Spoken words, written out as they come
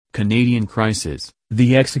Canadian Crisis,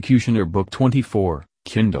 The Executioner Book 24,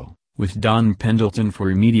 Kindle, with Don Pendleton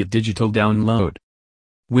for immediate digital download.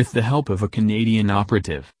 With the help of a Canadian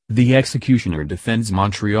operative, the executioner defends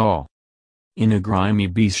Montreal. In a grimy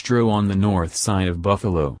bistro on the north side of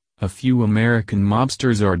Buffalo, a few American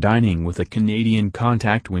mobsters are dining with a Canadian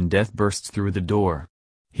contact when death bursts through the door.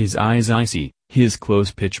 His eyes icy, his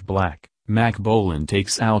clothes pitch black, Mac Bolan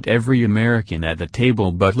takes out every American at the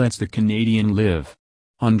table but lets the Canadian live.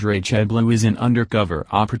 André Chebleau is an undercover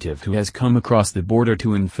operative who has come across the border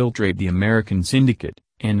to infiltrate the American syndicate,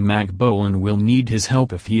 and Mac Bolan will need his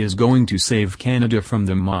help if he is going to save Canada from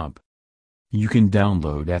the mob. You can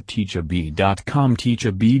download at teachabee.com.